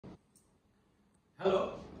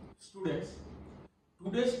Hello students,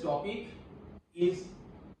 today's topic is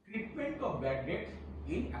treatment of bad debt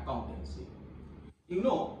in accountancy. You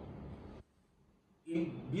know,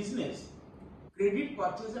 in business, credit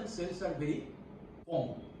purchase and sales are very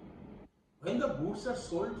common. When the goods are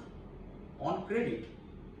sold on credit,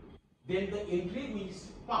 then the entry will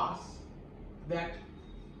pass that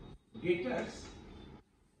debtors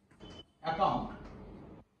account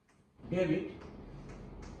debit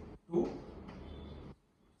to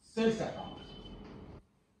sales account.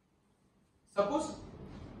 Suppose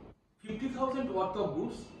 50,000 worth of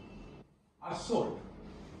goods are sold,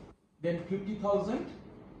 then 50,000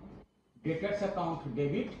 debtors account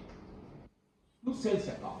debit to sales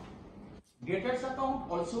account. Debtors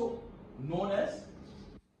account also known as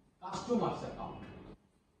customers account.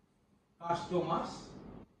 Customers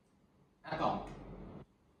account.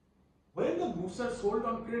 When the goods are sold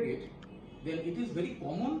on credit, then it is very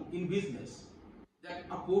common in business that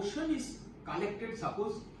a portion is collected,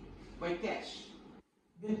 suppose by cash,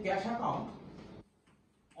 then cash account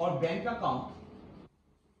or bank account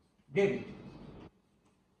debit.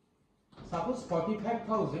 Suppose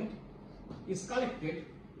 45,000 is collected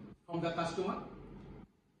from the customer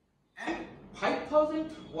and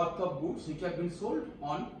 5,000 worth of goods which have been sold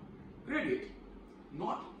on credit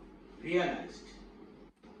not realized.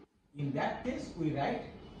 In that case, we write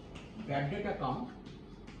bad debt account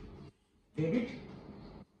debit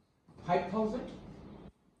 5,000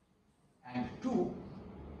 and to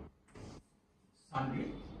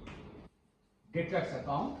sundry debtors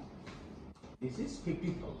account, this is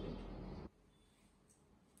 50,000.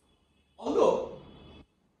 Although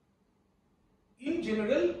in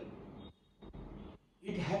general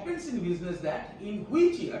it happens in business that in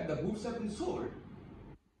which year the goods have been sold,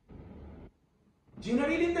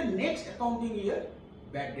 generally in the next accounting year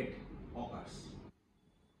bad debt occurs.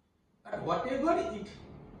 But whatever it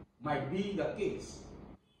might be the case,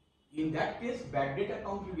 in that case bad debt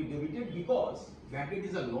account will be debited because bad debt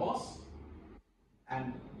is a loss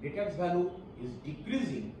and debtor's value is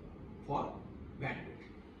decreasing for bad debt.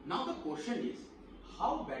 Now the question is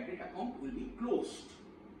how bad debt account will be closed,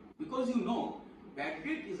 because you know bad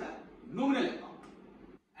debt is a nominal account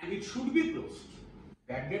and it should be closed.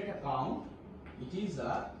 Bad debt account, it is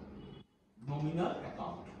a nominal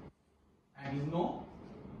account, and you know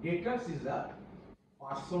debtors is a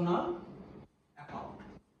personal account.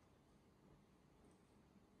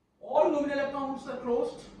 All nominal accounts are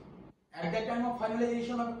closed at the time of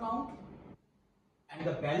finalization of account, and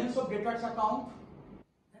the balance of debtors account,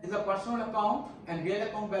 that is a personal account, and real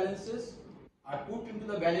account balances are put into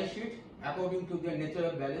the balance sheet according to their nature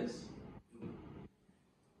of balance.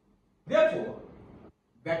 Therefore,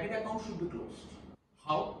 bad debt account should be closed.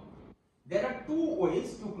 How? There are two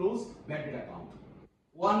ways to close bad debt account.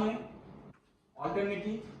 One way,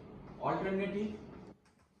 alternative,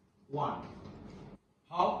 one.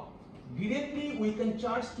 How? Directly we can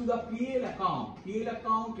charge to the PL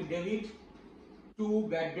account debit to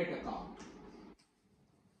bad debt account.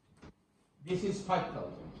 This is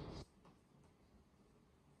 5,000.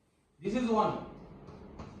 This is one.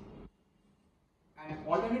 And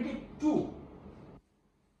alternative two,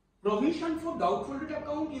 provision for doubtful debt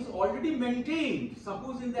account is already maintained,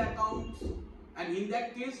 suppose in the account, and in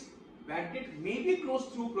that case bad debt may be closed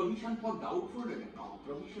through provision for doubtful debt account.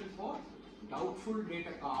 Provision for doubtful debt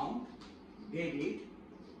account debit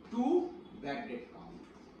to bad debt account.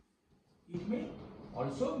 It may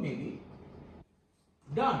also be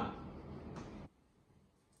done.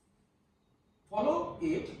 Follow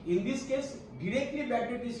it. In this case, directly bad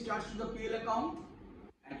debt is charged to the PL account,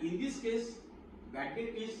 and in this case, bad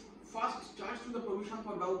debt is first charged to the provision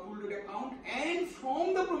for doubtful debt account, and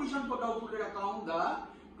from the provision for doubtful debt account, the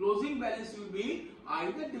closing balance will be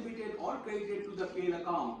either debited or credited to the PL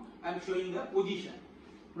account. I am showing the position.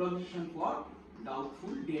 Provision for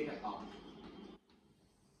doubtful debt account.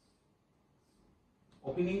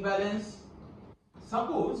 Opening balance.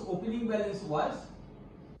 Suppose opening balance was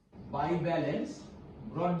by balance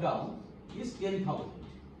brought down is 10,000,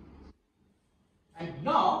 and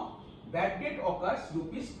now bad debt occurs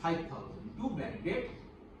rupees 5,000 to bad debt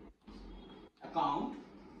account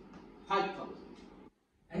 5,000,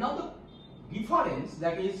 and now the difference,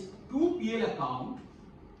 that is to PL account,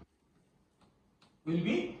 will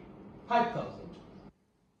be 5,000.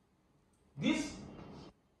 This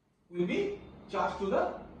will be charged to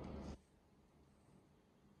the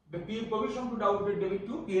provision for doubtful debt debit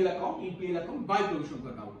to PL account, in PL account by provision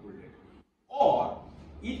for doubtful debt. Or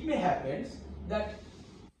it may happen that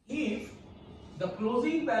if the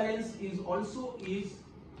closing balance is also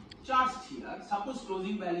charged here, suppose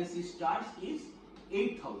closing balance is charged is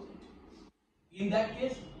 8,000, In that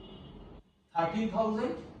case,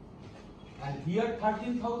 13,000 and here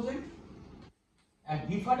 13,000 and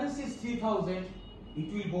difference is 3,000.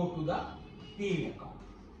 It will go to the PL account.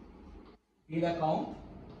 PL account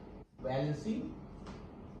balancing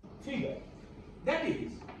figure. That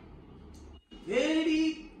is,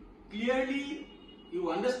 very clearly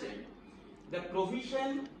you understand the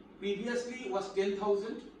provision previously was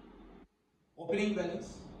 10,000 opening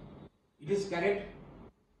balance. It is carried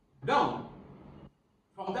down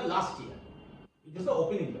from the last year. It is the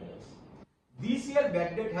opening balance. This year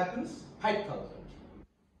bad debt happens 5,000.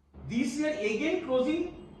 This year again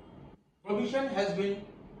closing provision has been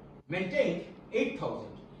maintained 8,000.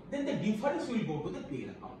 Then the difference will go to the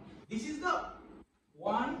PL account. This is the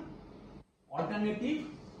one alternative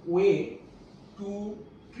way to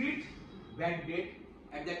treat bad debt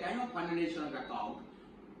at the time of finalization of account.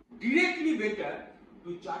 Directly better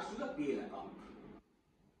to charge to the PL account.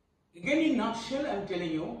 Again, in nutshell, I am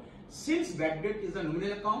telling you, since bad debt is a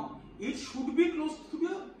nominal account, it should be close to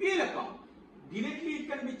the PL account. Directly it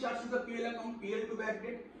can be charged to the PL account, PL to bad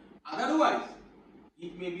debt. Otherwise,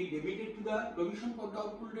 it may be debited to the provision for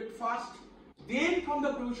doubtful debt first. Then from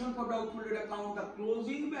the provision for doubtful debt account, the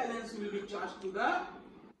closing balance will be charged to the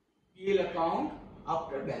PL account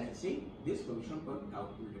after balancing this provision for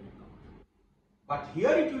doubtful debt account. But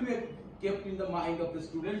here it will be kept in the mind of the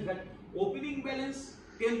students that opening balance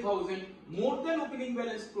 10,000, more than opening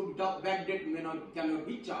balance bad debt cannot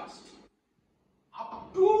be charged.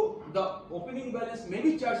 Up to the opening balance may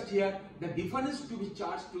be charged here, the difference to be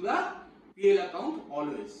charged to the PL account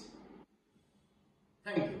always.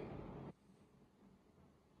 Thank you.